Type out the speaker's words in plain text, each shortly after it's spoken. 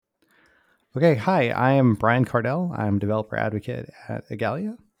Okay, hi, I am Brian Kardell. I'm developer advocate at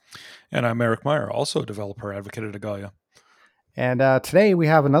Igalia. And I'm Eric Meyer, also a developer advocate at Igalia. And today we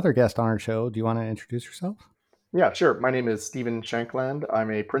have another guest on our show. Do you want to introduce yourself? Yeah, sure. My name is Stephen Shankland. I'm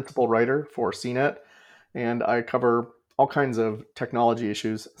a principal writer for CNET, and I cover all kinds of technology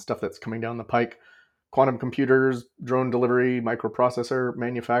issues, stuff that's coming down the pike: quantum computers, drone delivery, microprocessor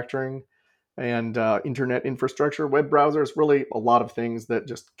manufacturing, and internet infrastructure, web browsers, really a lot of things that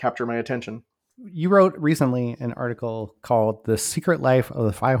just capture my attention. You wrote recently an article called The Secret Life of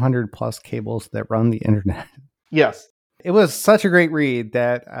the 500 Plus Cables That Run the Internet. Yes. It was such a great read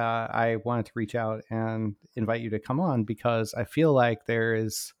that I wanted to reach out and invite you to come on because I feel like there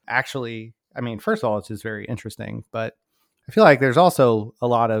is actually, first of all, it's just very interesting, but I feel like there's also a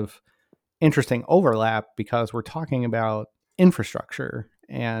lot of interesting overlap because we're talking about infrastructure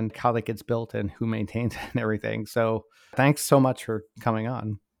and how that gets built and who maintains it and everything. So thanks so much for coming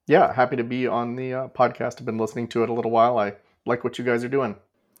on. Yeah, happy to be on the podcast. I've been listening to it a little while. I like what you guys are doing.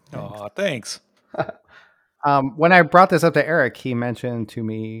 Oh, thanks. When I brought this up to Eric, he mentioned to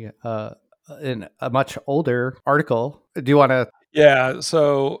me in a much older article. Do you want to? Yeah,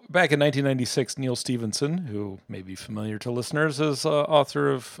 so back in 1996, Neil Stephenson, who may be familiar to listeners as author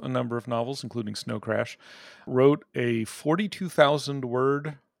of a number of novels, including Snow Crash, wrote a 42,000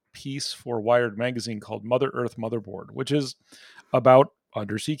 word piece for Wired magazine called Mother Earth Motherboard, which is about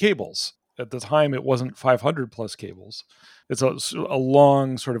undersea cables. At the time, it wasn't 500 plus cables. It's a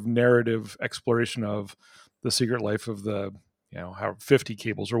long sort of narrative exploration of the secret life of the, how 50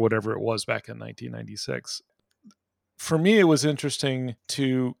 cables or whatever it was back in 1996. For me, it was interesting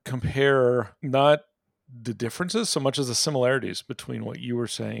to compare not the differences so much as the similarities between what you were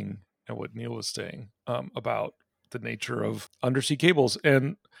saying and what Neil was saying about the nature of undersea cables.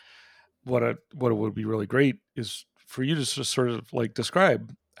 And what would be really great is for you to just sort of like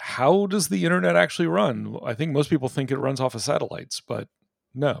describe, how does the internet actually run? I think most people think it runs off of satellites, but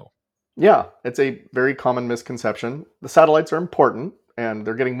no. Yeah, it's a very common misconception. The satellites are important and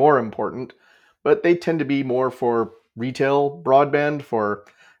they're getting more important, but they tend to be more for retail broadband for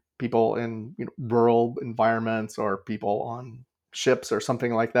people in rural environments or people on ships or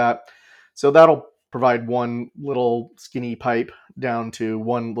something like that. So that'll provide one little skinny pipe down to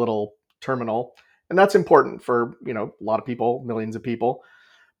one little terminal. And that's important for, a lot of people, millions of people.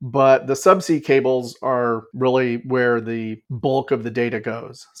 But the subsea cables are really where the bulk of the data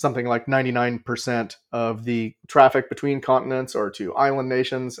goes. Something like 99% of the traffic between continents or to island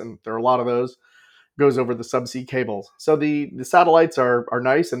nations, and there are a lot of those, goes over the subsea cables. So the satellites are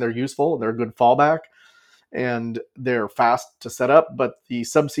nice and they're useful and they're a good fallback and they're fast to set up, but the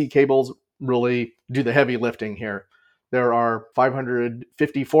subsea cables really do the heavy lifting here. There are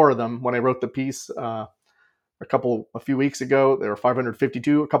 554 of them. When I wrote the piece, a few weeks ago, there were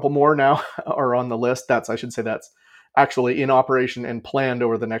 552. A couple more now are on the list. I should say that's actually in operation and planned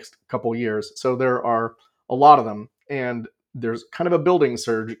over the next couple years. So there are a lot of them, and there's kind of a building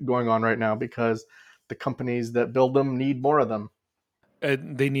surge going on right now because the companies that build them need more of them.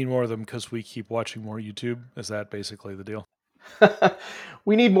 And they need more of them because we keep watching more YouTube. Is that basically the deal?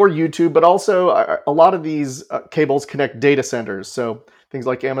 We need more YouTube, but also a lot of these cables connect data centers. So things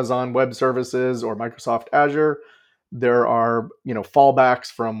like Amazon Web Services or Microsoft Azure, there are fallbacks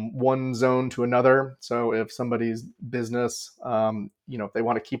from one zone to another. So if somebody's business, if they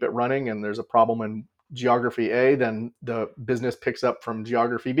want to keep it running and there's a problem in geography A, then the business picks up from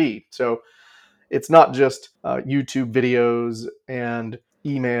geography B. So it's not just YouTube videos and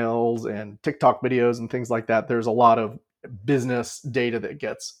emails and TikTok videos and things like that. There's a lot of business data that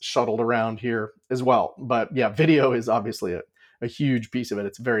gets shuttled around here as well. But yeah, video is obviously a huge piece of it.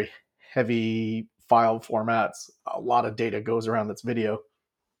 It's very heavy file formats. A lot of data goes around that's video.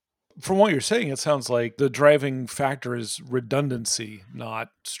 From what you're saying, it sounds like the driving factor is redundancy, not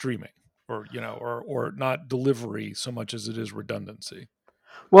streaming, or not delivery so much as it is redundancy.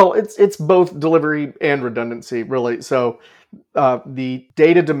 Well, it's both delivery and redundancy, really. So the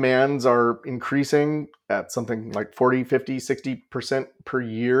data demands are increasing at something like 40, 50, 60% per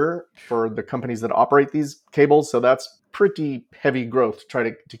year for the companies that operate these cables. So that's pretty heavy growth to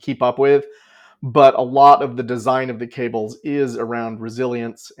try to keep up with. But a lot of the design of the cables is around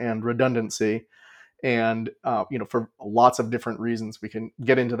resilience and redundancy. And, for lots of different reasons. We can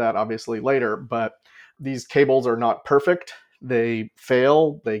get into that obviously later, but these cables are not perfect. They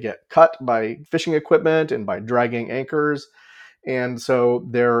fail, they get cut by fishing equipment and by dragging anchors. And so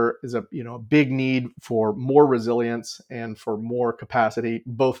there is a big need for more resilience and for more capacity.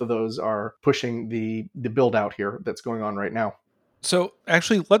 Both of those are pushing the build out here that's going on right now. So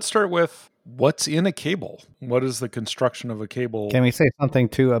actually, let's start with What's in a cable? What is the construction of a cable? Can we say something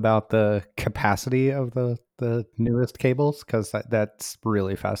too about the capacity of the newest cables? Because that's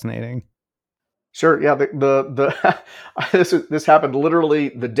really fascinating. Sure. Yeah. This happened literally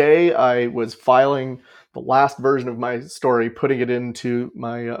the day I was filing the last version of my story, putting it into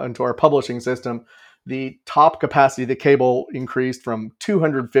into our publishing system. The top capacity of the cable increased from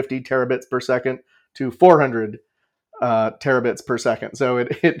 250 terabits per second to 400 terabits per second. So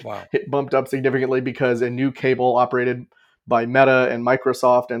Wow. it bumped up significantly because a new cable operated by Meta and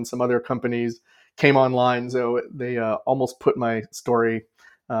Microsoft and some other companies came online. So they almost put my story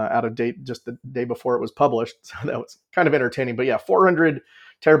out of date just the day before it was published. So that was kind of entertaining. But yeah, 400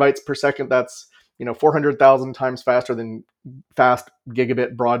 terabytes per second. That's 400,000 times faster than fast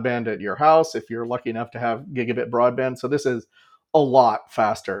gigabit broadband at your house if you're lucky enough to have gigabit broadband. So this is a lot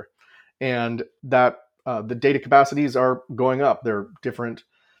faster, and that the data capacities are going up. There are different,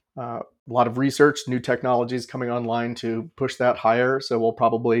 a lot of research, new technologies coming online to push that higher. So we'll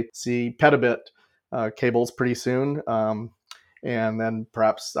probably see petabit cables pretty soon. And then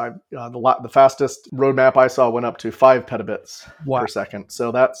perhaps the fastest roadmap I saw went up to 5 petabits Wow. per second.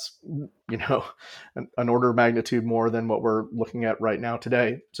 So that's an order of magnitude more than what we're looking at right now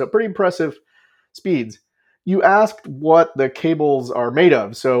today. So pretty impressive speeds. You asked what the cables are made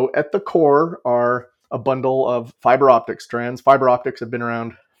of. So at the core are a bundle of fiber optic strands. Fiber optics have been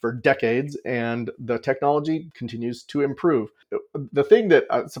around for decades, and the technology continues to improve. The thing that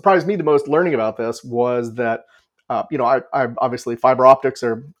surprised me the most learning about this was that I obviously fiber optics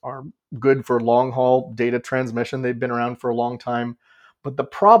are good for long haul data transmission. They've been around for a long time, but the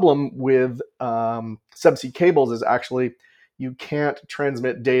problem with subsea cables is actually you can't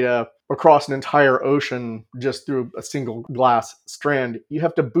transmit data across an entire ocean just through a single glass strand. You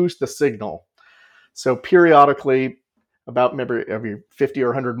have to boost the signal. So periodically, about maybe every 50 or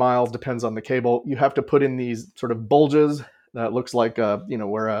 100 miles, depends on the cable, you have to put in these sort of bulges that looks like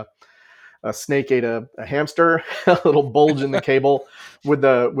where a snake ate a hamster, a little bulge in the cable with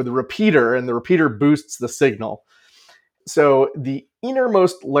the repeater, and the repeater boosts the signal. So the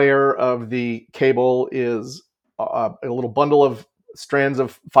innermost layer of the cable is a little bundle of strands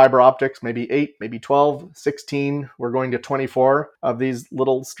of fiber optics, maybe 8, maybe 12, 16. We're going to 24 of these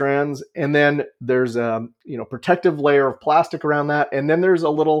little strands. And then there's a protective layer of plastic around that. And then there's a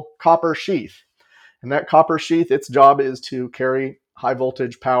little copper sheath. And that copper sheath, its job is to carry high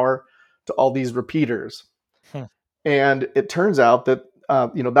voltage power to all these repeaters. And it turns out that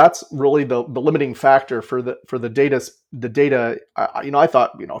that's really the limiting factor for the data. I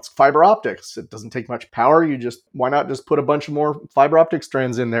thought it's fiber optics. It doesn't take much power. Why not just put a bunch of more fiber optic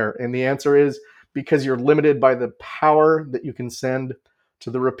strands in there? And the answer is because you're limited by the power that you can send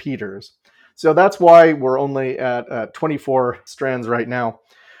to the repeaters. So that's why we're only at 24 strands right now.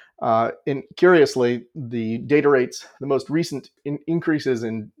 And curiously, the data rates, the most recent increases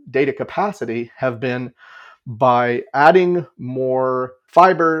in data capacity have been by adding more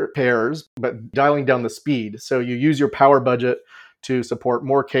fiber pairs, but dialing down the speed. So you use your power budget to support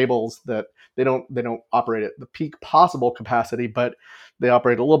more cables that they don't operate at the peak possible capacity, but they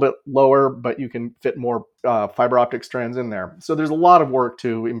operate a little bit lower, but you can fit more fiber optic strands in there. So there's a lot of work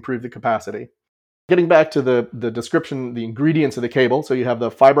to improve the capacity. Getting back to the description, the ingredients of the cable. So you have the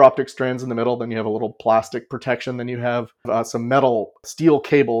fiber optic strands in the middle, then you have a little plastic protection, then you have some metal steel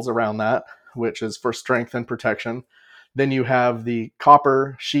cables around that, which is for strength and protection. Then you have the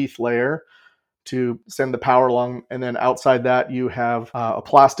copper sheath layer to send the power along. And then outside that, you have a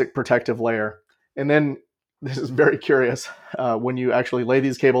plastic protective layer. And then this is very curious. When you actually lay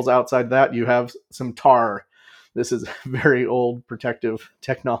these cables outside that, you have some tar. This is very old protective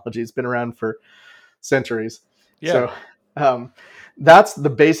technology. It's been around for centuries. Yeah. So that's the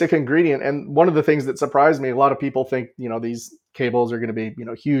basic ingredient. And one of the things that surprised me, a lot of people think, these cables are going to be,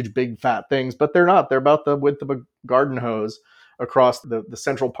 huge, big, fat things, but they're not. They're about the width of a garden hose across the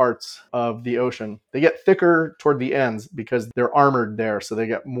central parts of the ocean. They get thicker toward the ends because they're armored there. So they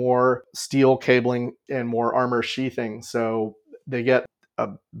get more steel cabling and more armor sheathing. So they get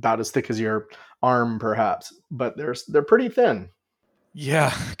about as thick as your arm, perhaps, but they're pretty thin.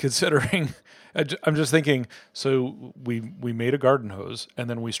 Yeah, considering I'm just thinking, so we made a garden hose and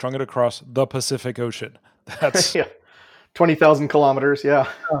then we strung it across the Pacific Ocean. That's Yeah. 20,000 kilometers. Yeah.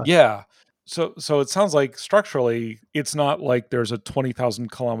 yeah. So it sounds like structurally it's not like there's a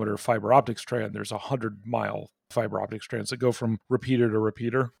 20,000 kilometer fiber optic strand. There's 100-mile fiber optic strands that go from repeater to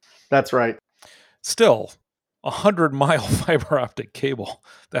repeater. That's right. Still, 100-mile fiber optic cable.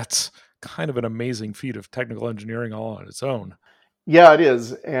 That's kind of an amazing feat of technical engineering all on its own. Yeah, it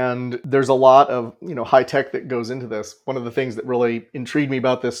is. And there's a lot of, high tech that goes into this. One of the things that really intrigued me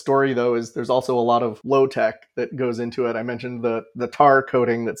about this story, though, is there's also a lot of low tech that goes into it. I mentioned the tar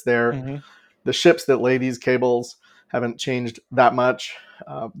coating that's there. Mm-hmm. The ships that lay these cables haven't changed that much.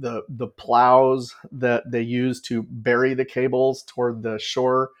 The plows that they use to bury the cables toward the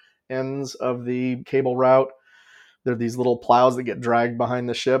shore ends of the cable route, they're these little plows that get dragged behind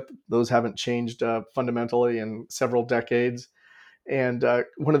the ship. Those haven't changed fundamentally in several decades. And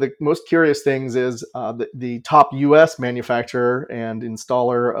one of the most curious things is the top US manufacturer and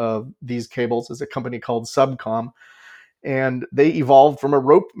installer of these cables is a company called Subcom. And they evolved from a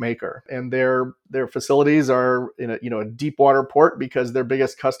rope maker, and their facilities are in a deep water port because their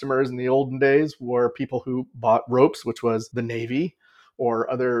biggest customers in the olden days were people who bought ropes, which was the Navy or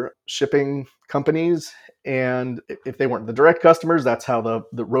other shipping companies. And if they weren't the direct customers, that's how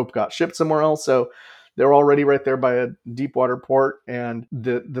the rope got shipped somewhere else. So they're already right there by a deep water port, and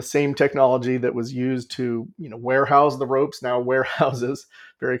the same technology that was used to warehouse the ropes now warehouses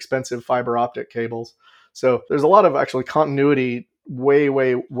very expensive fiber optic cables. So there's a lot of actually continuity way,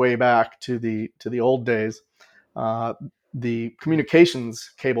 way, way back to the old days. Uh, the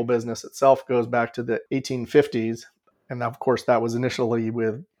communications cable business itself goes back to the 1850s, and of course that was initially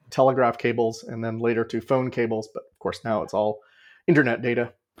with telegraph cables, and then later to phone cables. But of course now it's all internet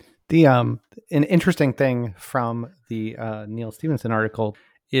data. The an interesting thing from the Neil Stephenson article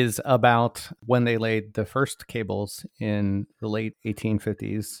is about when they laid the first cables in the late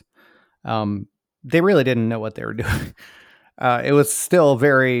 1850s. They really didn't know what they were doing. It was still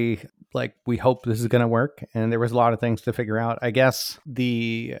very like, we hope this is going to work, and there was a lot of things to figure out. I guess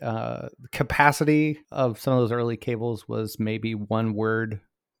the capacity of some of those early cables was maybe one word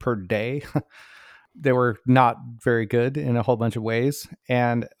per day. They were not very good in a whole bunch of ways.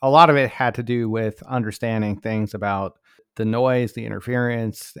 And a lot of it had to do with understanding things about the noise, the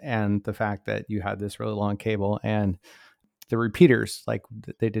interference, and the fact that you had this really long cable and the repeaters, like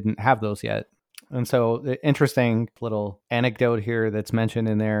they didn't have those yet. And so the interesting little anecdote here that's mentioned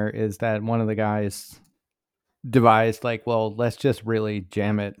in there is that one of the guys devised like, well, let's just really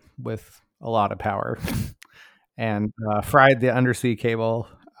jam it with a lot of power and fried the undersea cable.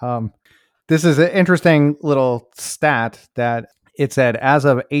 This is an interesting little stat that it said as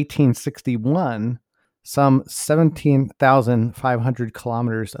of 1861, some 17,500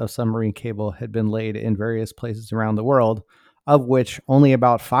 kilometers of submarine cable had been laid in various places around the world, of which only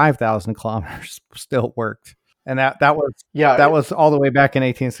about 5,000 kilometers still worked. And that was all the way back in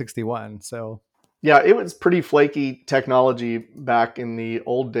 1861. So yeah, it was pretty flaky technology back in the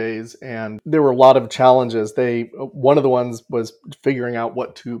old days, and there were a lot of challenges. One of the ones was figuring out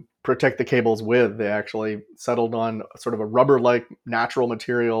what to protect the cables with. They actually settled on sort of a rubber-like natural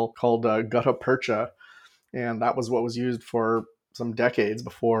material called gutta percha, and that was what was used for some decades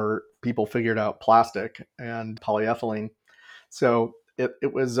before people figured out plastic and polyethylene. So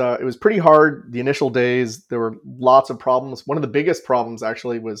it was pretty hard the initial days. There were lots of problems. One of the biggest problems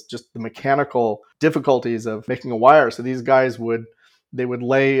actually was just the mechanical difficulties of making a wire. So these guys would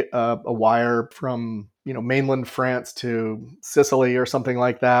lay a wire from mainland France to Sicily or something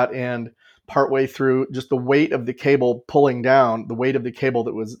like that, and partway through, just the weight of the cable pulling down, the weight of the cable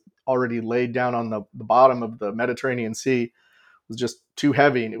that was already laid down on the bottom of the Mediterranean Sea was just too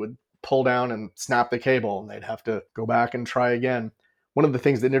heavy, and it would pull down and snap the cable, and they'd have to go back and try again. One of the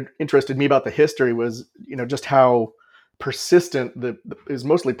things that interested me about the history was, just how persistent it was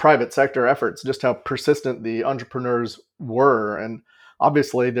mostly private sector efforts, just how persistent the entrepreneurs were. And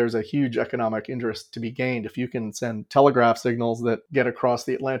obviously there's a huge economic interest to be gained if you can send telegraph signals that get across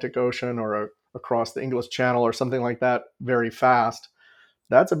the Atlantic Ocean or across the English Channel or something like that very fast.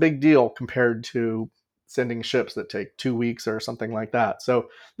 That's a big deal compared to sending ships that take 2 weeks or something like that. So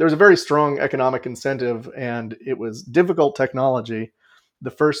there's a very strong economic incentive, and it was difficult technology.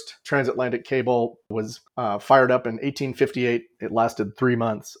 The first transatlantic cable was fired up in 1858. It lasted 3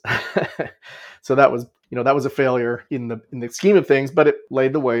 months. So that was a failure in the scheme of things, but it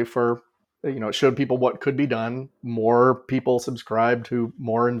laid the way for, it showed people what could be done. More people subscribed to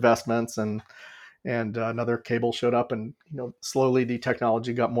more investments, and another cable showed up, and slowly the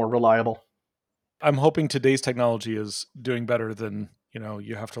technology got more reliable. I'm hoping today's technology is doing better than,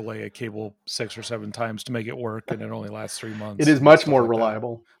 you have to lay a cable 6 or 7 times to make it work, and it only lasts 3 months. It is much more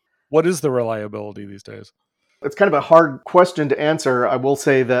reliable. What is the reliability these days? It's kind of a hard question to answer. I will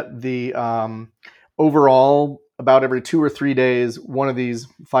say that the overall, about every 2 or 3 days, one of these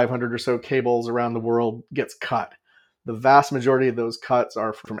 500 or so cables around the world gets cut. The vast majority of those cuts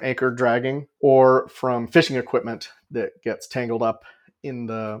are from anchor dragging or from fishing equipment that gets tangled up in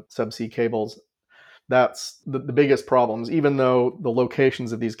the subsea cables. That's the biggest problems. Even though the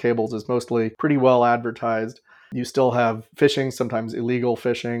locations of these cables is mostly pretty well advertised, you still have fishing, sometimes illegal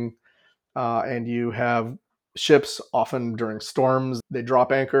fishing, and you have ships often during storms. They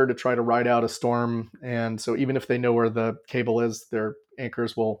drop anchor to try to ride out a storm. And so even if they know where the cable is, their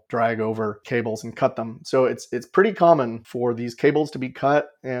anchors will drag over cables and cut them. So it's pretty common for these cables to be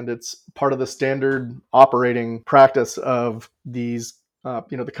cut, and it's part of the standard operating practice of these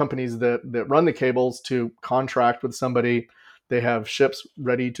the companies that run the cables to contract with somebody. They have ships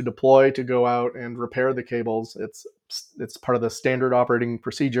ready to deploy to go out and repair the cables. It's part of the standard operating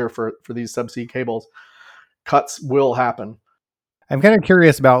procedure for these subsea cables. Cuts will happen. I'm kind of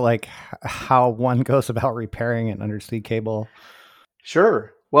curious about like how one goes about repairing an undersea cable.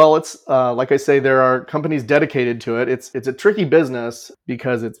 Sure. Well, it's like I say, there are companies dedicated to it. It's a tricky business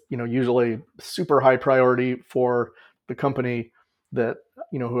because it's usually super high priority for the company that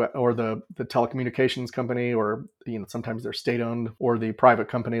or the telecommunications company, or sometimes they're state owned, or the private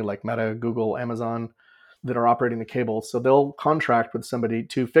company like Meta, Google, Amazon, that are operating the cable. So they'll contract with somebody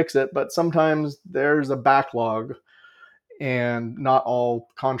to fix it, but sometimes there's a backlog, and not all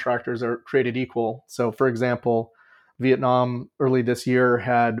contractors are created equal. So, for example, Vietnam early this year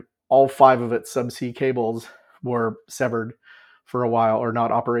had all 5 of its subsea cables were severed for a while, or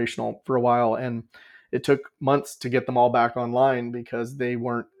not operational for a while, and it took months to get them all back online because they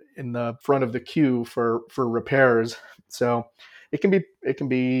weren't in the front of the queue for repairs. So it can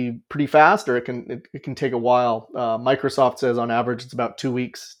be pretty fast, or it can take a while. Microsoft says on average it's about 2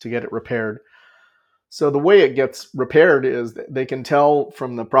 weeks to get it repaired. So the way it gets repaired is they can tell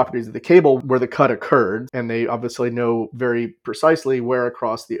from the properties of the cable where the cut occurred, and they obviously know very precisely where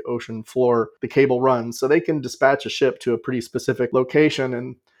across the ocean floor the cable runs. So they can dispatch a ship to a pretty specific location,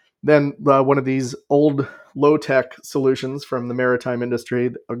 and then one of these old low-tech solutions from the maritime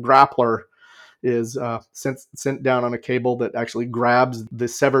industry, a grappler, is sent down on a cable that actually grabs the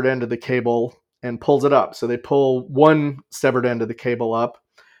severed end of the cable and pulls it up. So they pull one severed end of the cable up,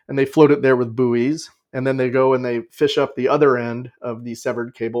 and they float it there with buoys. And then they go and they fish up the other end of the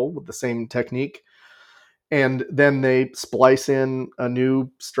severed cable with the same technique. And then they splice in a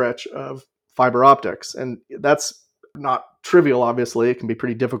new stretch of fiber optics. And that's not trivial, obviously. It can be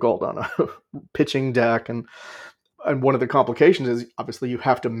pretty difficult on a pitching deck. And one of the complications is obviously you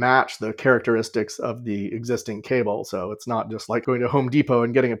have to match the characteristics of the existing cable. So it's not just like going to Home Depot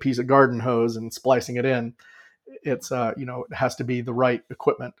and getting a piece of garden hose and splicing it in. It's it has to be the right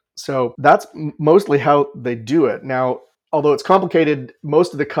equipment. So that's mostly how they do it. Now, although it's complicated,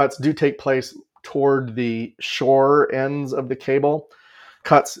 most of the cuts do take place toward the shore ends of the cable.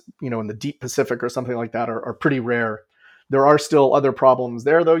 Cuts, in the deep Pacific or something like that are pretty rare. There are still other problems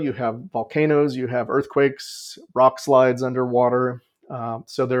there, though. You have volcanoes, you have earthquakes, rock slides underwater.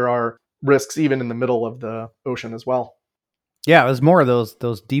 So there are risks even in the middle of the ocean as well. Yeah, it was more of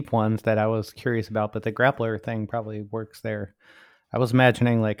those deep ones that I was curious about, but the grappler thing probably works there. I was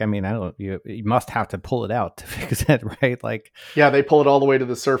imagining, like, I don't you must have to pull it out to fix it, right? Like, yeah, they pull it all the way to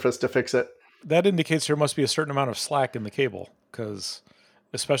the surface to fix it. That indicates there must be a certain amount of slack in the cable, because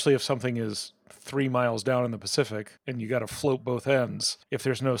especially if something is 3 miles down in the Pacific and you got to float both ends, if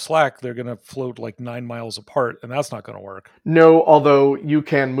there's no slack, they're going to float like 9 miles apart, and that's not going to work. No, although you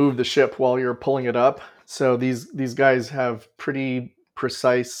can move the ship while you're pulling it up. So these guys have pretty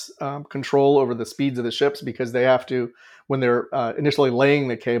precise control over the speeds of the ships, because they have to, when they're initially laying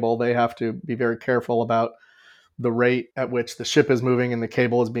the cable, they have to be very careful about the rate at which the ship is moving and the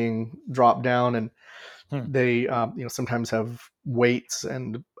cable is being dropped down. And they sometimes have weights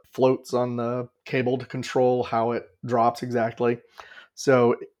and floats on the cable to control how it drops exactly.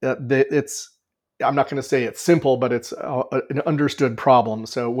 So it's, I'm not going to say it's simple, but it's an understood problem.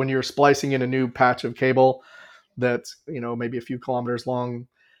 So when you're splicing in a new patch of cable that's maybe a few kilometers long,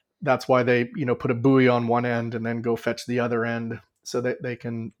 that's why they put a buoy on one end and then go fetch the other end, so that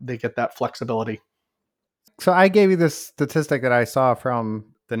they get that flexibility. So I gave you this statistic that I saw from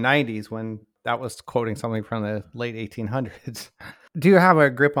the 90s, when that was quoting something from the late 1800s. Do you have a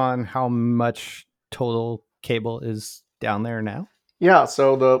grip on how much total cable is down there now? Yeah,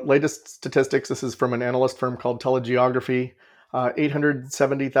 so the latest statistics, this is from an analyst firm called Telegeography,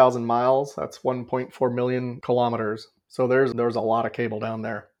 870,000 miles. That's 1.4 million kilometers. So there's a lot of cable down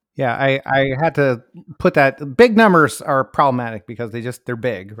there. Yeah, I had to put that. Big numbers are problematic because they're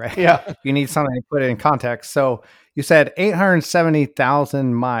big, right? Yeah. You need something to put it in context. So you said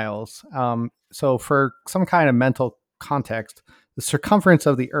 870,000 miles. So for some kind of mental context, the circumference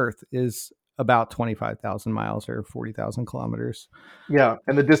of the Earth is about 25,000 miles, or 40,000 kilometers. Yeah,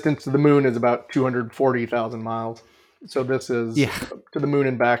 and the distance to the moon is about 240,000 miles. So this is to the moon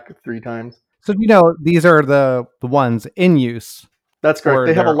and back 3 times. So these are the ones in use. That's correct. Or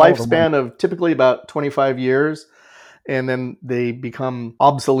They have a they're all the ones. lifespan of typically about 25 years, and then they become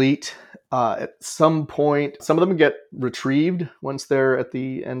obsolete at some point. Some of them get retrieved once they're at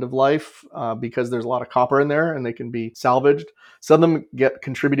the end of life because there's a lot of copper in there and they can be salvaged. Some of them get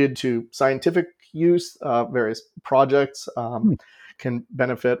contributed to scientific use. Various projects Hmm. can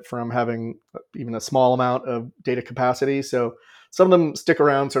benefit from having even a small amount of data capacity. So some of them stick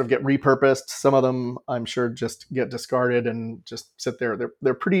around, sort of get repurposed. Some of them, I'm sure, just get discarded and just sit there.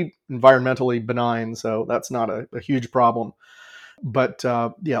 They're pretty environmentally benign, so that's not a huge problem. But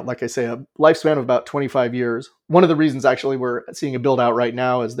yeah, like I say, a lifespan of about 25 years. One of the reasons actually we're seeing a build out right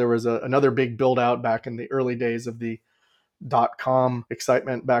now is there was another big build out back in the early days of the .com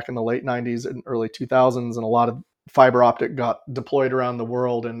excitement back in the late 90s and early 2000s, and a lot of fiber optic got deployed around the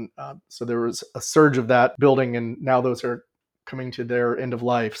world, and so there was a surge of that building, and now those are coming to their end of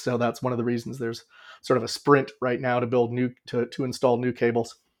life. So that's one of the reasons there's sort of a sprint right now to build to install new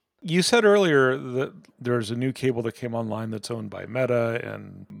cables. You said earlier that there's a new cable that came online that's owned by Meta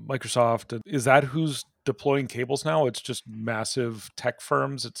and Microsoft. Is that who's deploying cables now? It's just massive tech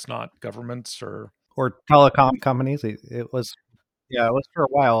firms. It's not governments or telecom companies. It was for a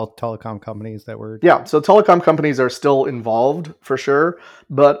while telecom companies that were. Yeah, so telecom companies are still involved for sure,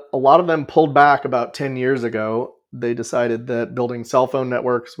 but a lot of them pulled back about 10 years ago. They decided that building cell phone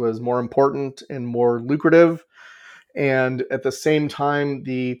networks was more important and more lucrative. And at the same time,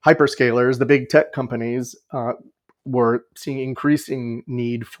 the hyperscalers, the big tech companies, were seeing increasing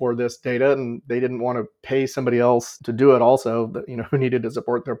need for this data, and they didn't want to pay somebody else to do it also, who needed to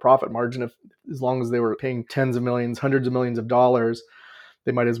support their profit margin. As long as they were paying tens of millions, hundreds of millions of dollars,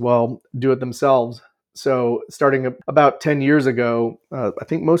 they might as well do it themselves. So starting about 10 years ago, I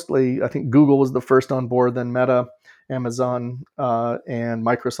think Google was the first on board, then Meta, Amazon, and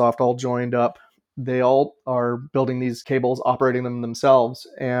Microsoft all joined up. They all are building these cables, operating them themselves.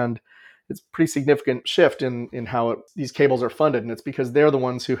 And it's a pretty significant shift in how these cables are funded. And it's because they're the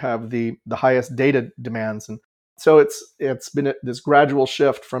ones who have the highest data demands. And so it's been this gradual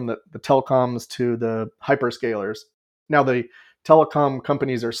shift from the telecoms to the hyperscalers. Now, the telecom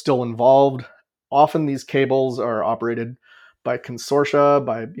companies are still involved. Often these cables are operated by consortia,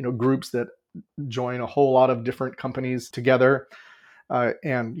 by groups that join a whole lot of different companies together.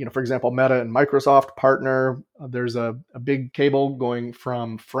 And for example, Meta and Microsoft partner. There's a big cable going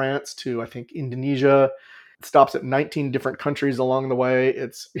from France to, I think, Indonesia. It stops at 19 different countries along the way.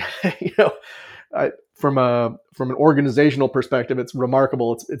 It's from an organizational perspective, it's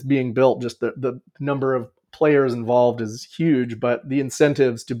remarkable. It's being built. Just the number of players involved is huge, but the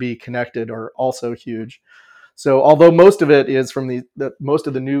incentives to be connected are also huge. So although most of it is from most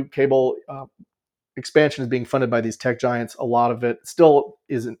of the new cable expansion is being funded by these tech giants, a lot of it still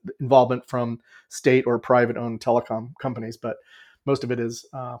is involvement from state or private owned telecom companies, but most of it is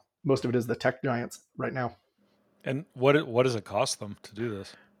the tech giants right now. And what does it cost them to do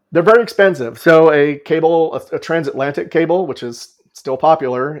this? They're very expensive. So a transatlantic cable, which is still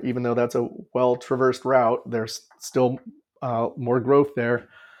popular, even though that's a well-traversed route, there's still more growth there.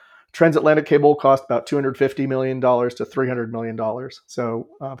 Transatlantic cable cost about $250 million to $300 million. So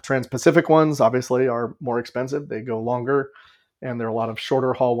trans-Pacific ones obviously are more expensive. They go longer, and there are a lot of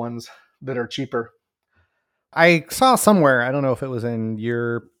shorter haul ones that are cheaper. I saw somewhere, I don't know if it was in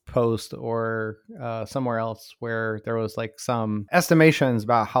your post or somewhere else, where there was like some estimations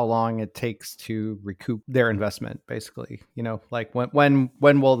about how long it takes to recoup their investment, basically. Like when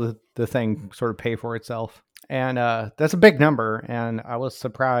will the thing sort of pay for itself? And that's a big number. And I was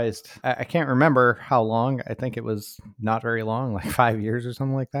surprised. I can't remember how long. I think it was not very long, like 5 years or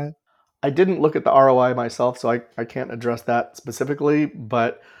something like that. I didn't look at the ROI myself, so I can't address that specifically.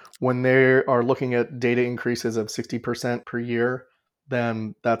 But when they are looking at data increases of 60% per year,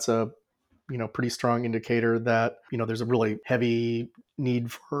 then that's a pretty strong indicator that there's a really heavy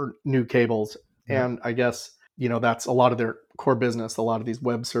need for new cables. Yeah. And I guess that's a lot of their core business. A lot of these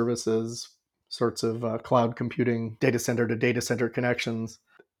web services, sorts of cloud computing, data center to data center connections.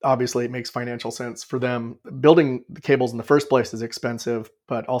 Obviously, it makes financial sense for them. Building the cables in the first place is expensive,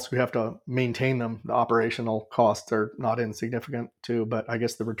 but also you have to maintain them. The operational costs are not insignificant too, but I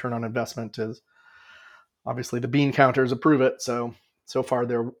guess the return on investment is obviously the bean counters approve it. So far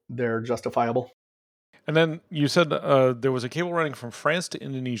they're justifiable. And then you said there was a cable running from France to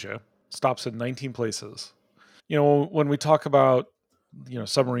Indonesia, stops at 19 places. When we talk about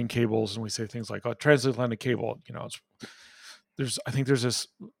submarine cables and we say things like transatlantic cable, I think there's this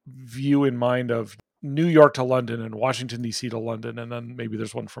view in mind of New York to London and Washington, D.C. to London, and then maybe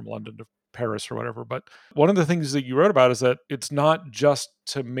there's one from London to Paris or whatever. But one of the things that you wrote about is that it's not just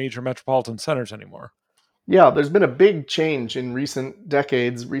to major metropolitan centers anymore. Yeah, there's been a big change in recent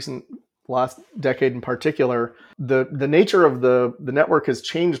decades, last decade in particular. The nature of the network has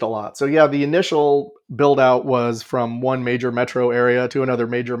changed a lot. So yeah, the initial build out was from one major metro area to another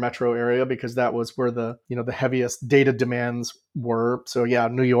major metro area because that was where the heaviest data demands were. So yeah,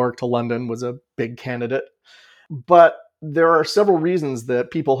 New York to London was a big candidate. But there are several reasons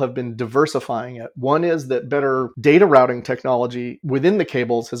that people have been diversifying it. One is that better data routing technology within the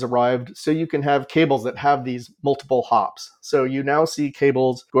cables has arrived, so you can have cables that have these multiple hops. So you now see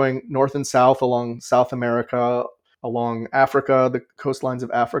cables going north and south along South America, along Africa, the coastlines of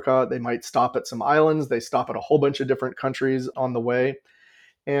Africa. They might stop at some islands. They stop at a whole bunch of different countries on the way.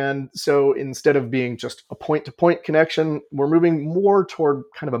 And so instead of being just a point-to-point connection, we're moving more toward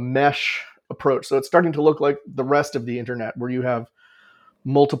kind of a mesh approach. So it's starting to look like the rest of the internet, where you have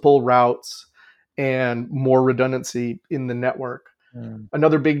multiple routes and more redundancy in the network.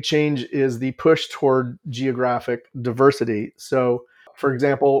 Another big change is the push toward geographic diversity. So, for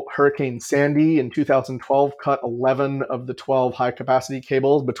example, Hurricane Sandy in 2012 cut 11 of the 12 high-capacity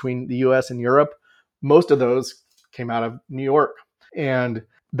cables between the US and Europe. Most of those came out of New York. And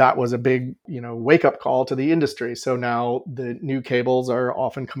that was a big, wake-up call to the industry. So now the new cables are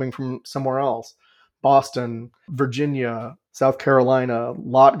often coming from somewhere else. Boston, Virginia, South Carolina, a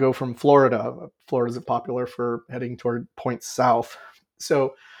lot go from Florida. Florida is popular for heading toward points south.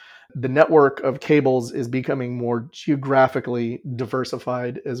 So the network of cables is becoming more geographically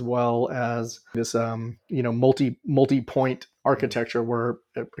diversified, as well as this, multi-point architecture where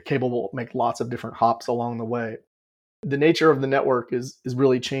a cable will make lots of different hops along the way. The nature of the network is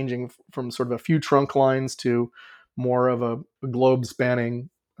really changing from sort of a few trunk lines to more of a globe spanning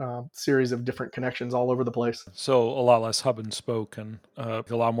series of different connections all over the place. So a lot less hub and spoke and a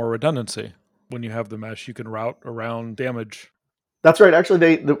lot more redundancy. When you have the mesh, you can route around damage. That's right.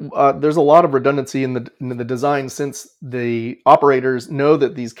 Actually, there's a lot of redundancy in the design, since the operators know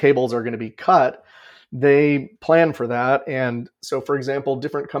that these cables are going to be cut. They plan for that. And so, for example,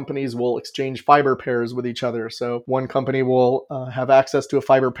 different companies will exchange fiber pairs with each other. So one company will have access to a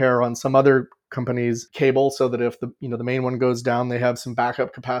fiber pair on some other company's cable, so that if the main one goes down, they have some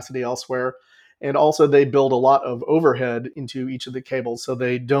backup capacity elsewhere. And also they build a lot of overhead into each of the cables, so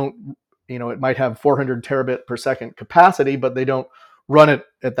they don't, it might have 400 terabit per second capacity, but they don't run it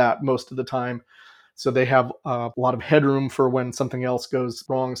at that most of the time. So they have a lot of headroom for when something else goes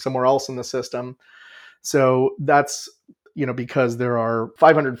wrong somewhere else in the system. So that's, because there are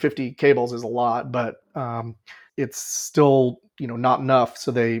 550 cables is a lot, but it's still, not enough.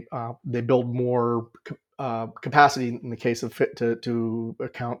 So they build more capacity in the case of fit to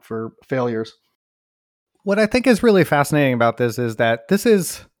account for failures. What I think is really fascinating about this is that this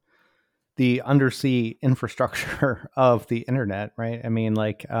is the undersea infrastructure of the internet, right? I mean,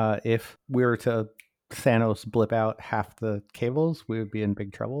 like, if we were to Thanos blip out half the cables, we would be in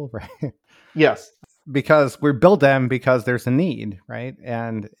big trouble, right? Yes. Because we build them because there's a need, right?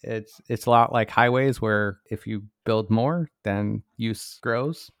 And it's a lot like highways, where if you build more, then use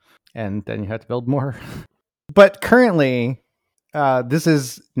grows, and then you have to build more. But currently, this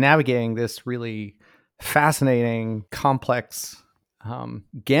is navigating this really fascinating, complex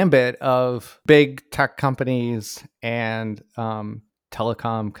gambit of big tech companies and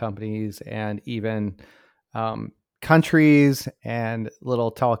telecom companies, and even countries and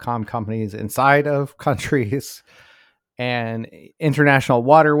little telecom companies inside of countries, and international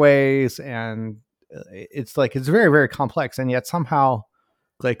waterways. And it's very, very complex, and yet somehow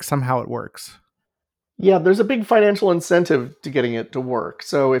it works. Yeah, there's a big financial incentive to getting it to work.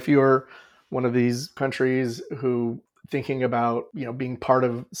 So if you're one of these countries who thinking about, being part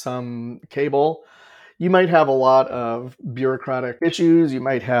of some cable, you might have a lot of bureaucratic issues. You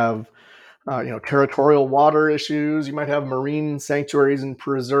might have, territorial water issues. You might have marine sanctuaries and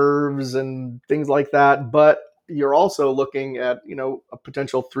preserves and things like that. But you're also looking at, a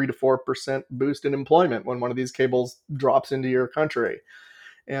potential 3 to 4% boost in employment when one of these cables drops into your country.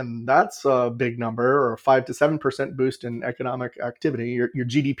 And that's a big number, or a 5 to 7% boost in economic activity. Your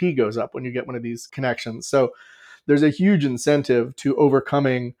GDP goes up when you get one of these connections. So there's a huge incentive to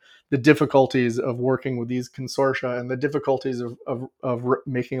overcoming the difficulties of working with these consortia and the difficulties of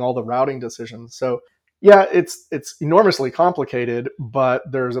making all the routing decisions. So yeah, it's enormously complicated, but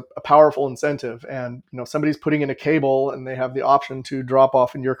there's a powerful incentive. And somebody's putting in a cable and they have the option to drop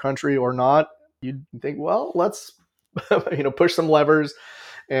off in your country or not. You'd think, well, let's push some levers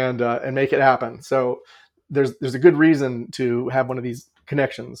and make it happen. So there's a good reason to have one of these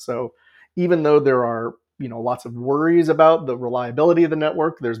connections. So even though there are lots of worries about the reliability of the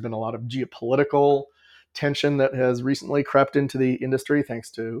network. There's been a lot of geopolitical tension that has recently crept into the industry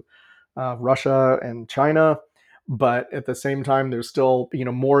thanks to Russia and China. But at the same time, there's still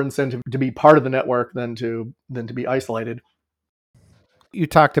more incentive to be part of the network than to be isolated. You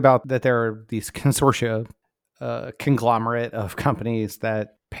talked about that there are these consortia, conglomerate of companies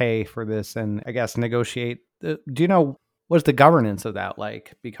that pay for this and I guess negotiate. Do you know what's the governance of that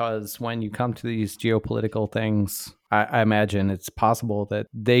like? Because when you come to these geopolitical things, I imagine it's possible that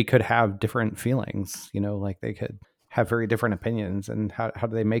they could have different feelings, like they could have very different opinions. And how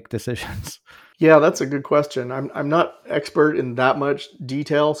do they make decisions? Yeah, that's a good question. I'm not expert in that much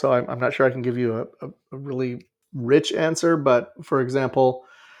detail, so I'm not sure I can give you a really rich answer. But for example,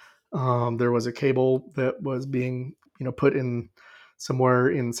 there was a cable that was being put in somewhere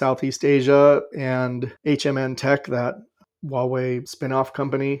in Southeast Asia, and HMN Tech, that Huawei spin-off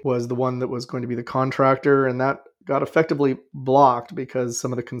company, was the one that was going to be the contractor, and that got effectively blocked because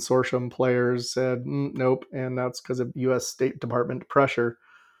some of the consortium players said nope, and that's because of U.S. State Department pressure.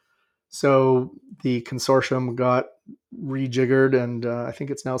 So the consortium got rejiggered, and I think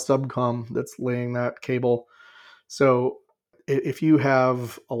it's now Subcom that's laying that cable. So if you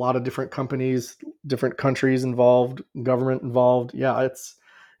have a lot of different companies, different countries involved, government involved, yeah,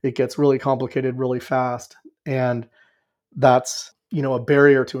 it gets really complicated really fast. And that's, a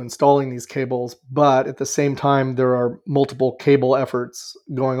barrier to installing these cables. But at the same time, there are multiple cable efforts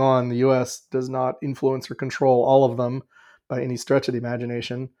going on. The US does not influence or control all of them by any stretch of the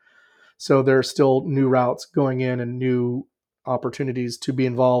imagination. So there are still new routes going in and new opportunities to be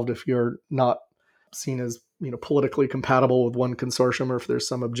involved if you're not seen as politically compatible with one consortium, or if there's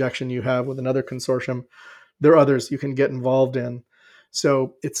some objection you have with another consortium, there are others you can get involved in.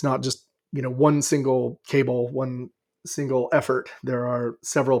 So it's not just one single cable, one single effort. There are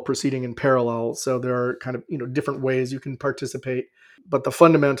several proceeding in parallel. So there are kind of different ways you can participate. But the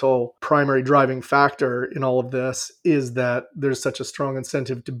fundamental primary driving factor in all of this is that there's such a strong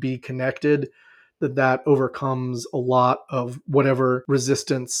incentive to be connected that overcomes a lot of whatever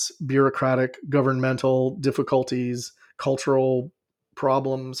resistance, bureaucratic, governmental difficulties, cultural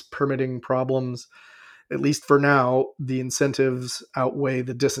problems, permitting problems. At least for now, the incentives outweigh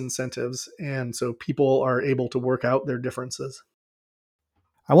the disincentives. And so people are able to work out their differences.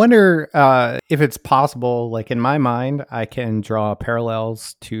 I wonder if it's possible, like in my mind, I can draw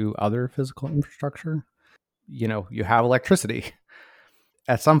parallels to other physical infrastructure. You have electricity.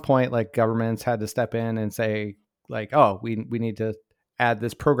 At some point, like governments had to step in and say, like, oh, we need to add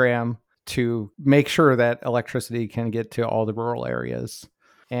this program to make sure that electricity can get to all the rural areas,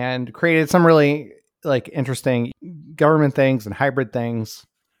 and created some really like interesting government things and hybrid things.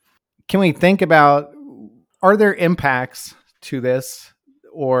 Can we think about, are there impacts to this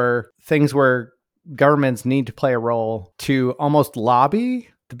or things where governments need to play a role to almost lobby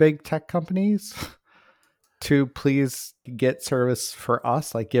the big tech companies to please get service for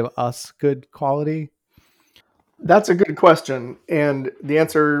us, like give us good quality? That's a good question, and the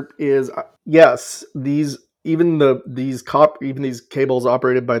answer is yes. Even these cables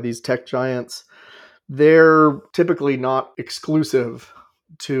operated by these tech giants, they're typically not exclusive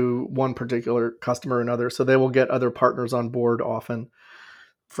to one particular customer or another. So they will get other partners on board often.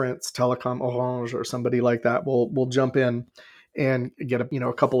 France Telecom, Orange, or somebody like that will jump in and get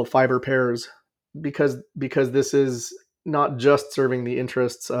a couple of fiber pairs because this is not just serving the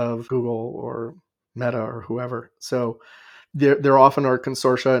interests of Google or Meta or whoever. So there often are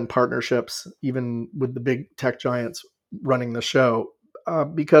consortia and partnerships, even with the big tech giants running the show,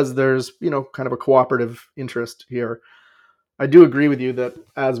 because there's kind of a cooperative interest here. I do agree with you that,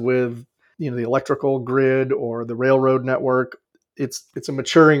 as with the electrical grid or the railroad network, it's a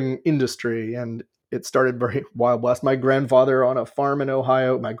maturing industry, and it started very wild west. My grandfather on a farm in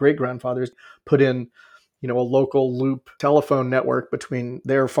Ohio, my great grandfathers put in a local loop telephone network between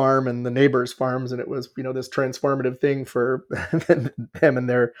their farm and the neighbors' farms, and it was this transformative thing for them and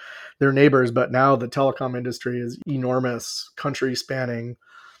their neighbors. But now the telecom industry is enormous, country spanning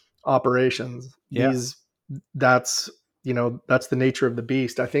operations. Yeah. That's that's the nature of the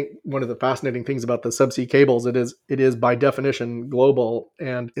beast. I think one of the fascinating things about the subsea cables, it is by definition global,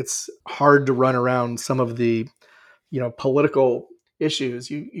 and it's hard to run around some of the political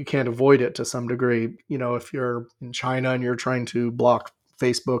issues. You can't avoid it to some degree. If you're in China and you're trying to block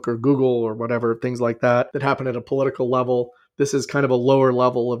Facebook or Google or whatever, things like that happen at a political level. This is kind of a lower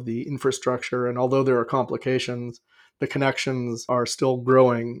level of the infrastructure, and although there are complications, the connections are still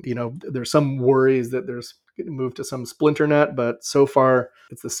growing. There's some worries that there's moved to some splinter net, but so far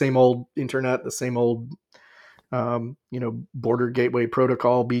it's the same old internet, the same old Border Gateway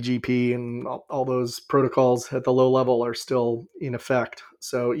Protocol, BGP, and all those protocols at the low level are still in effect.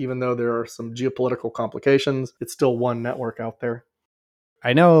 So even though there are some geopolitical complications, it's still one network out there.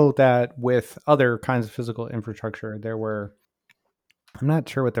 I know that with other kinds of physical infrastructure, there were, I'm not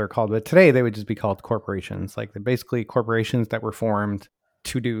sure what they're called, but today they would just be called corporations. Like they're basically corporations that were formed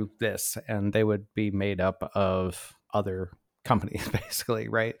to do this, and they would be made up of other companies, basically,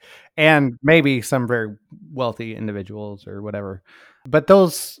 right? And maybe some very wealthy individuals or whatever. But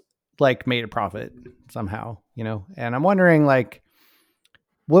those like made a profit somehow, And I'm wondering, like,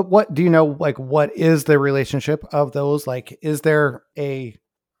 what do you know, like, what is the relationship of those? Like, is there a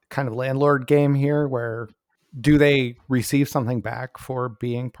kind of landlord game here where do they receive something back for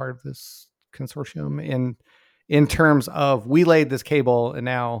being part of this consortium in terms of we laid this cable and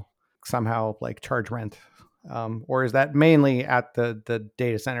now somehow like charge rent? Or is that mainly at the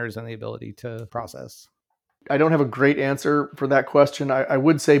data centers and the ability to process? I don't have a great answer for that question. I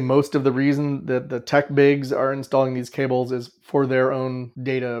would say most of the reason that the tech bigs are installing these cables is for their own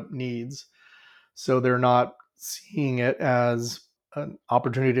data needs. So they're not seeing it as an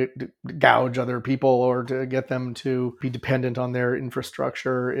opportunity to gouge other people or to get them to be dependent on their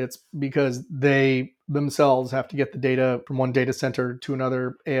infrastructure. It's because they themselves have to get the data from one data center to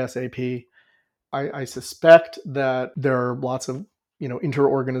another ASAP. I suspect that there are lots of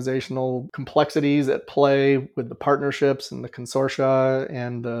interorganizational complexities at play with the partnerships and the consortia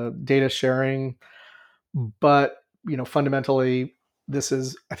and the data sharing. But fundamentally, this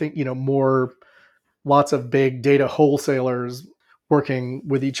is, I think, more lots of big data wholesalers working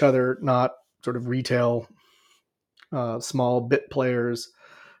with each other, not sort of retail small bit players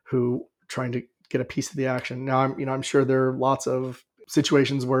who are trying to get a piece of the action. Now, I'm sure there are lots of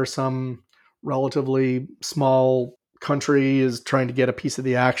situations where some relatively small country is trying to get a piece of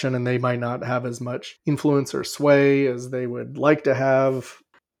the action and they might not have as much influence or sway as they would like to have.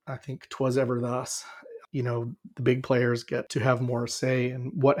 I think 'twas ever thus. The big players get to have more say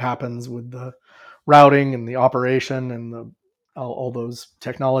in what happens with the routing and the operation and all those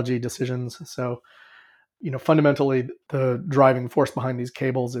technology decisions. So fundamentally, the driving force behind these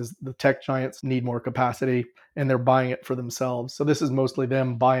cables is the tech giants need more capacity and they're buying it for themselves. So this is mostly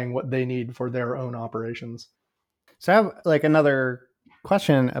them buying what they need for their own operations. So I have like another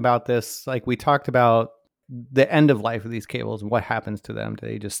question about this. Like we talked about the end of life of these cables and what happens to them. Do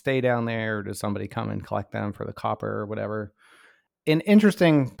they just stay down there or does somebody come and collect them for the copper or whatever? An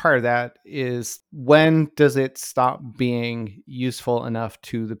interesting part of that is when does it stop being useful enough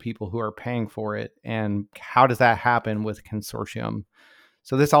to the people who are paying for it? And how does that happen with consortium?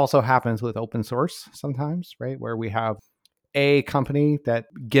 So this also happens with open source sometimes, right? Where we have a company that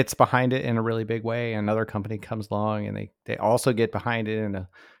gets behind it in a really big way, and another company comes along and they also get behind it in a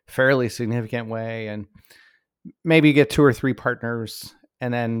fairly significant way. And maybe you get two or three partners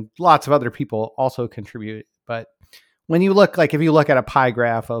and then lots of other people also contribute. But when you look, like if you look at a pie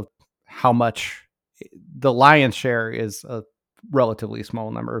graph of how much, the lion's share is a relatively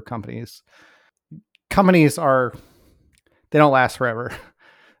small number of companies. Companies they don't last forever.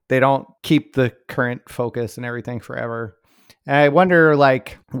 They don't keep the current focus and everything forever. And I wonder,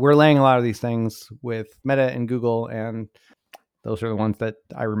 like, we're laying a lot of these things with Meta and Google, and those are the ones that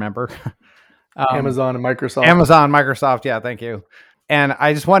I remember. Amazon and Microsoft. Amazon, Microsoft, yeah, thank you. And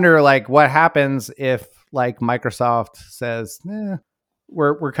I just wonder, like, what happens if, like, Microsoft says,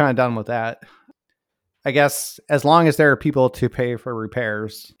 we're kind of done with that. I guess as long as there are people to pay for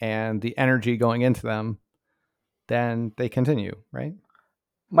repairs and the energy going into them, then they continue, right?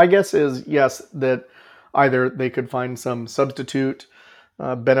 My guess is yes, that either they could find some substitute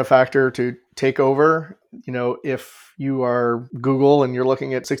benefactor to take over. If you are Google and you're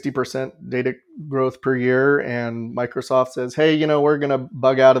looking at 60% data growth per year and Microsoft says, hey, we're going to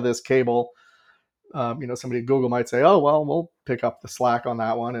bug out of this cable. Somebody at Google might say, oh, well, we'll pick up the slack on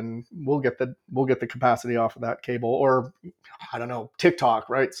that one and we'll get the capacity off of that cable. Or I don't know, TikTok,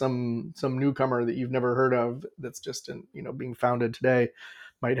 right? Some newcomer that you've never heard of that's just being founded today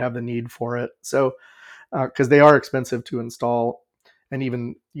might have the need for it. So because they are expensive to install, and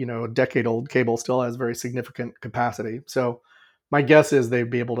even a decade-old cable still has very significant capacity. So my guess is you'd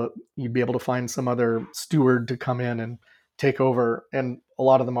be able to find some other steward to come in and take over. And a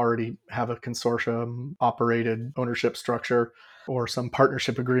lot of them already have a consortium operated ownership structure or some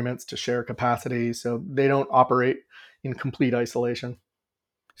partnership agreements to share capacity. So they don't operate in complete isolation.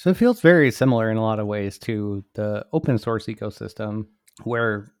 So it feels very similar in a lot of ways to the open source ecosystem,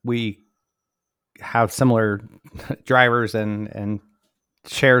 where we have similar drivers and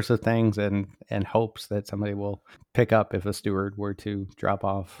shares of things and hopes that somebody will pick up if a steward were to drop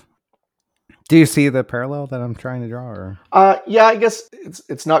off. Do you see the parallel that I'm trying to draw? Or Yeah, I guess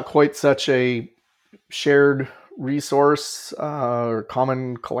it's not quite such a shared resource or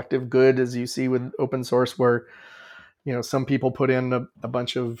common collective good as you see with open source, where some people put in a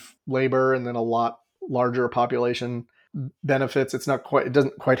bunch of labor and then a lot larger population benefits. It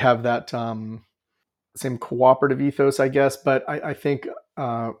doesn't quite have that same cooperative ethos, I guess. But I think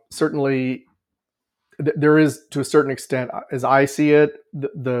certainly there is, to a certain extent, as I see it,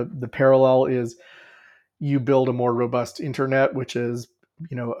 the parallel is you build a more robust internet, which is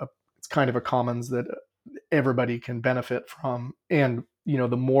it's kind of a commons that everybody can benefit from. And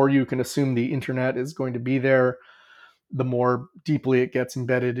the more you can assume the internet is going to be there, the more deeply it gets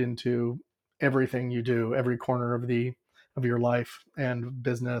embedded into everything you do, every corner of your life and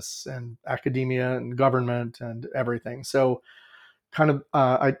business and academia and government and everything. So kind of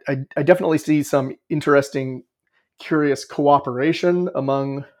I definitely see some interesting, curious cooperation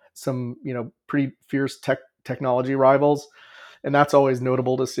among some pretty fierce technology rivals, and that's always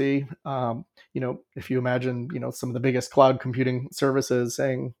notable to see. If you imagine some of the biggest cloud computing services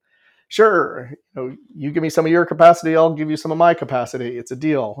saying, sure, you give me some of your capacity, I'll give you some of my capacity, it's a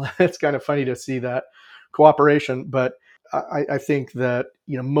deal. It's kind of funny to see that cooperation, but I think that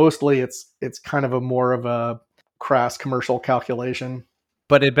mostly it's kind of a more of a crass commercial calculation.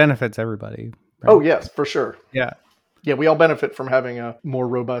 but it benefits everybody, right? Oh yes, for sure. Yeah. Yeah, we all benefit from having a more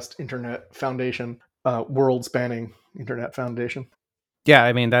robust internet foundation, world spanning internet foundation. Yeah,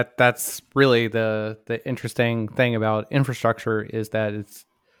 I mean that's really the interesting thing about infrastructure is that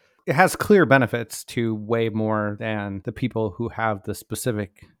it has clear benefits to way more than the people who have the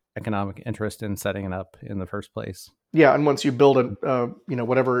specific economic interest in setting it up in the first place. Yeah, and once you build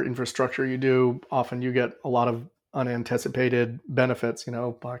whatever infrastructure you do, often you get a lot of unanticipated benefits.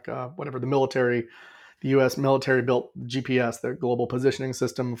 Like whatever the U.S. military built GPS, the global positioning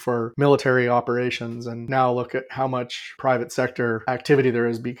system for military operations, and now look at how much private sector activity there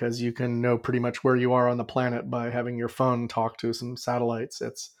is because you can know pretty much where you are on the planet by having your phone talk to some satellites.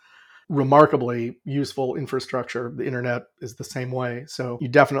 It's remarkably useful infrastructure. The internet is the same way. So you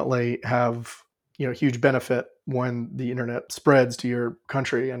definitely have huge benefit when the internet spreads to your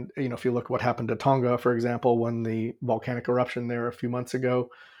country. And if you look what happened to Tonga, for example, when the volcanic eruption there a few months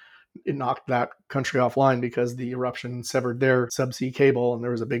ago, it knocked that country offline because the eruption severed their subsea cable and there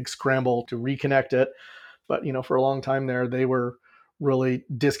was a big scramble to reconnect it. But for a long time there, they were really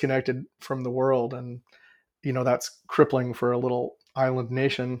disconnected from the world, and that's crippling for a little island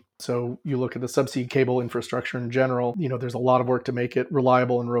nation. So you look at the subsea cable infrastructure in general, there's a lot of work to make it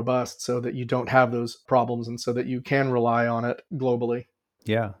reliable and robust so that you don't have those problems and so that you can rely on it globally.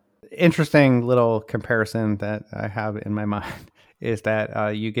 Yeah. Interesting little comparison that I have in my mind is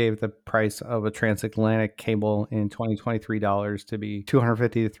that you gave the price of a transatlantic cable in 2023 dollars to be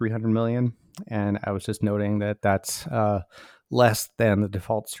 250 to 300 million. And I was just noting that that's less than the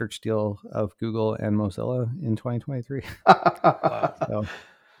default search deal of Google and Mozilla in 2023. Wow.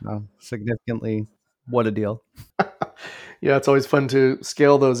 So significantly, what a deal. Yeah, it's always fun to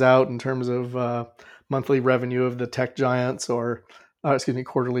scale those out in terms of monthly revenue of the tech giants, or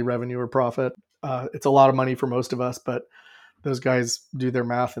quarterly revenue or profit. It's a lot of money for most of us, but those guys do their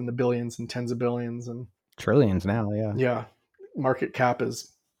math in the billions and tens of billions, and Trillions now, yeah. yeah, market cap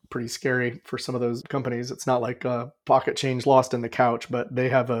is pretty scary for some of those companies. It's not like pocket change lost in the couch, but they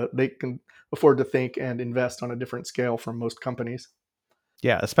can afford to think and invest on a different scale from most companies.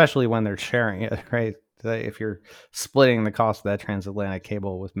 Yeah, especially when they're sharing it, right? If you're splitting the cost of that transatlantic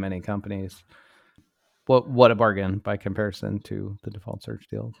cable with many companies, what a bargain by comparison to the default search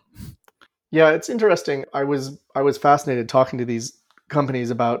deal. Yeah, it's interesting. I was fascinated talking to these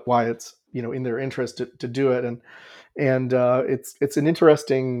companies about why it's in their interest to do it, and it's an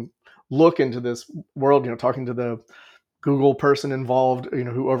interesting look into this world. Talking to the Google person involved,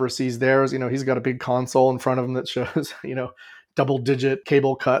 who oversees theirs. He's got a big console in front of him that shows double digit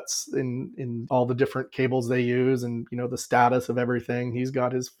cable cuts in all the different cables they use, and the status of everything. He's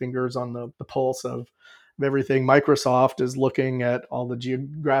got his fingers on the pulse of everything. Microsoft is looking at all the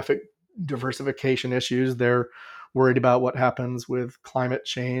geographic diversification issues. They're worried about what happens with climate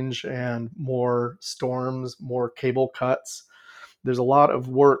change and more storms, more cable cuts. There's a lot of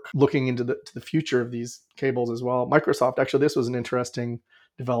work looking into the future of these cables as well. Microsoft, actually, this was an interesting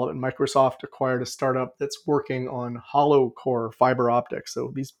development. Microsoft acquired a startup that's working on hollow core fiber optics.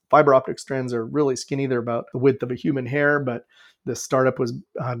 So these fiber optic strands are really skinny. They're about the width of a human hair, but this startup was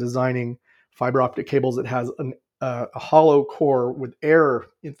designing fiber optic cables that has a hollow core with air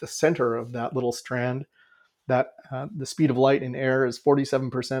in the center of that little strand. That the speed of light in air is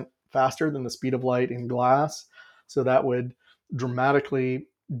 47% faster than the speed of light in glass. So that would dramatically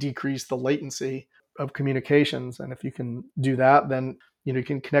decrease the latency of communications. And if you can do that, then you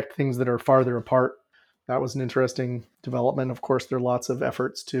can connect things that are farther apart. That was an interesting development. Of course, there are lots of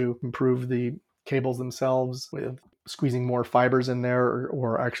efforts to improve the cables themselves with squeezing more fibers in there,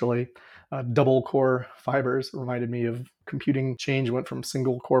 or actually double core fibers. It reminded me of computing change, went from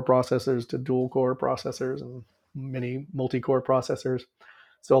single core processors to dual core processors and many multi-core processors.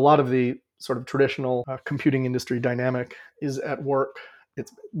 So a lot of the sort of traditional computing industry dynamic is at work.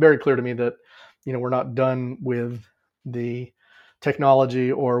 It's very clear to me that we're not done with the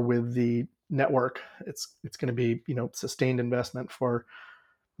technology or with the network. It's going to be sustained investment for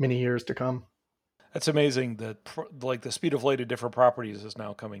many years to come. That's amazing that like the speed of light at different properties is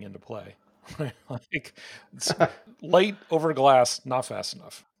now coming into play. Like light over glass, not fast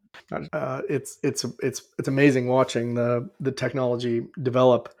enough. It's amazing watching the technology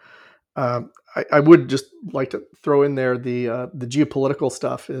develop. I would just like to throw in there the geopolitical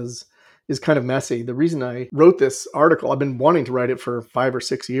stuff is kind of messy. The reason I wrote this article, I've been wanting to write it for 5 or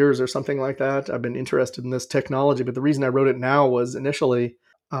 6 years or something like that. I've been interested in this technology, but the reason I wrote it now was initially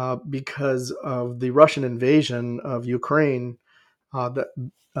because of the Russian invasion of Ukraine. The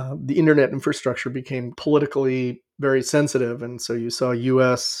internet infrastructure became politically very sensitive, and so you saw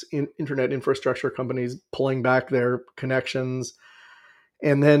U.S. internet infrastructure companies pulling back their connections.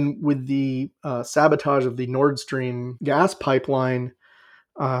 And then with the sabotage of the Nord Stream gas pipeline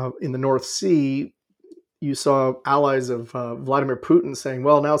in the North Sea, you saw allies of Vladimir Putin saying,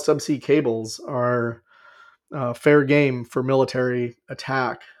 well, now subsea cables are fair game for military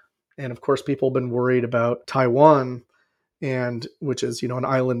attack. And of course, people have been worried about Taiwan, and which is an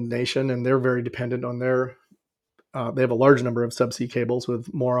island nation, and they're very dependent on their they have a large number of subsea cables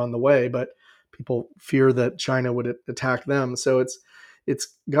with more on the way, but people fear that China would attack them. So it's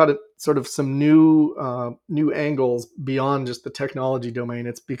got sort of some new angles beyond just the technology domain.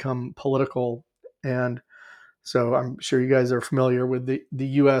 It's become political, and so I'm sure you guys are familiar with the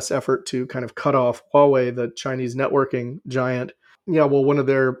U.S. effort to kind of cut off Huawei, the Chinese networking giant. Yeah, well, one of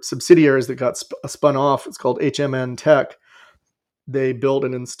their subsidiaries that got spun off, it's called HMN Tech. They build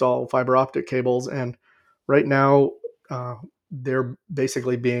and install fiber optic cables, and right now they're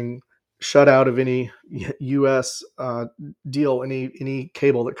basically being shut out of any U.S. Deal. Any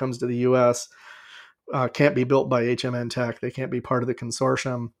cable that comes to the U.S. Can't be built by HMN Tech. They can't be part of the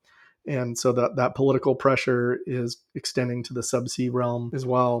consortium, and so that political pressure is extending to the subsea realm as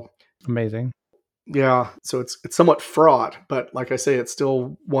well. Amazing. Yeah, so it's somewhat fraught, but like I say, it's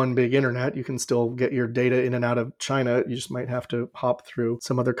still one big internet. You can still get your data in and out of China. You just might have to hop through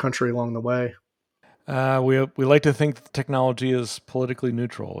some other country along the way. We like to think that technology is politically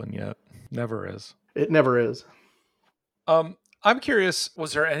neutral, and yet never is. It never is. I'm curious,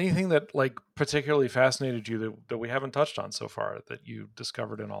 was there anything that like particularly fascinated you that we haven't touched on so far that you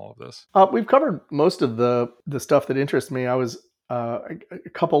discovered in all of this? We've covered most of the stuff that interests me. I was a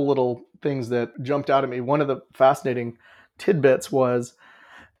couple little things that jumped out at me. One of the fascinating tidbits was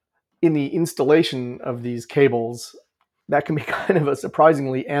in the installation of these cables, that can be kind of a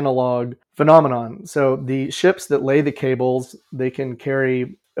surprisingly analog phenomenon. So the ships that lay the cables, they can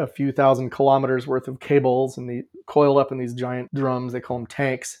carry a few thousand kilometers worth of cables, and they coil up in these giant drums. They call them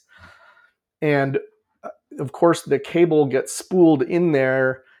tanks. And of course, the cable gets spooled in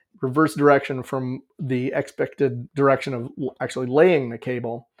there reverse direction from the expected direction of actually laying the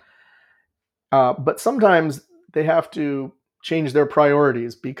cable. But sometimes they have to change their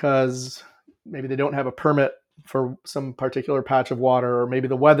priorities because maybe they don't have a permit for some particular patch of water, or maybe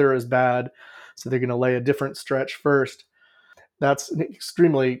the weather is bad, so they're going to lay a different stretch first. That's an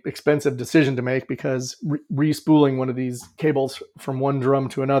extremely expensive decision to make because re-spooling one of these cables from one drum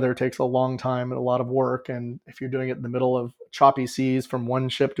to another takes a long time and a lot of work. And if you're doing it in the middle of choppy seas from one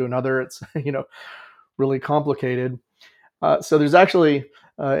ship to another, it's really complicated. So there's actually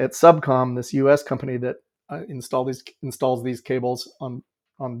at Subcom, this U.S. company that installs these cables on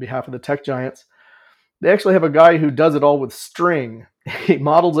behalf of the tech giants. They actually have a guy who does it all with string. He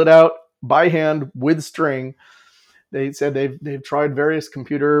models it out by hand with string. They said they've tried various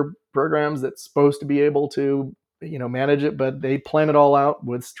computer programs that's supposed to be able to manage it, but they plan it all out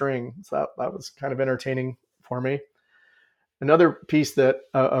with string. So that was kind of entertaining for me. Another piece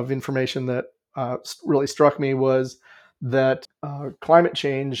of information that really struck me was that climate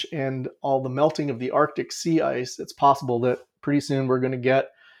change and all the melting of the Arctic sea ice, it's possible that pretty soon we're going to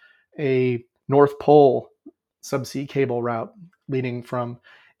get a North Pole subsea cable route leading from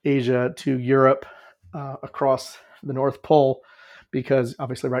Asia to Europe across the North Pole, because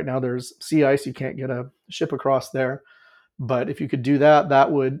obviously right now there's sea ice. You can't get a ship across there. But if you could do that,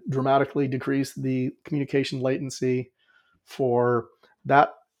 that would dramatically decrease the communication latency for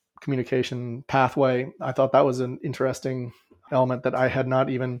that communication pathway. I thought that was an interesting element that I had not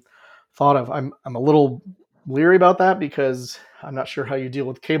even thought of. I'm a little leery about that because I'm not sure how you deal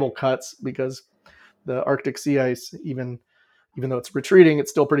with cable cuts, because the Arctic sea ice, even though it's retreating,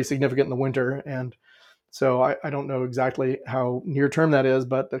 it's still pretty significant in the winter. And so I don't know exactly how near term that is,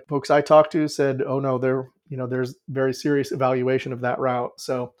 but the folks I talked to said, oh no, there's very serious evaluation of that route.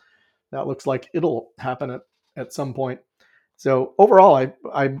 So that looks like it'll happen at some point. So overall,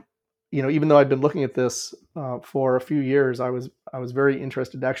 I even though I'd been looking at this for a few years, I was very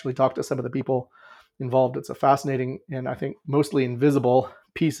interested to actually talk to some of the people involved. It's a fascinating and I think mostly invisible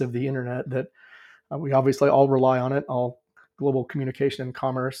piece of the internet that we obviously all rely on it. All global communication and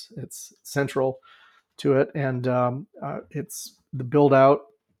commerce, it's central to it, and it's the build out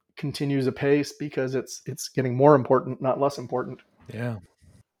continues apace because it's getting more important, not less important. Yeah.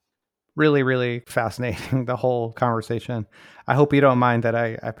 Really, really fascinating, the whole conversation. I hope you don't mind that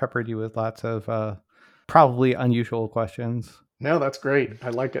I peppered you with lots of probably unusual questions. No, that's great. I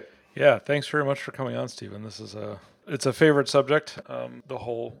like it. Yeah, thanks very much for coming on, Stephen. It's a favorite subject, the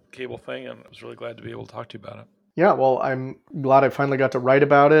whole cable thing, and I was really glad to be able to talk to you about it. Yeah, well, I'm glad I finally got to write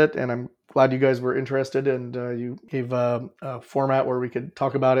about it, and I'm glad you guys were interested, and you gave a format where we could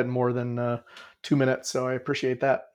talk about it in more than 2 minutes, so I appreciate that.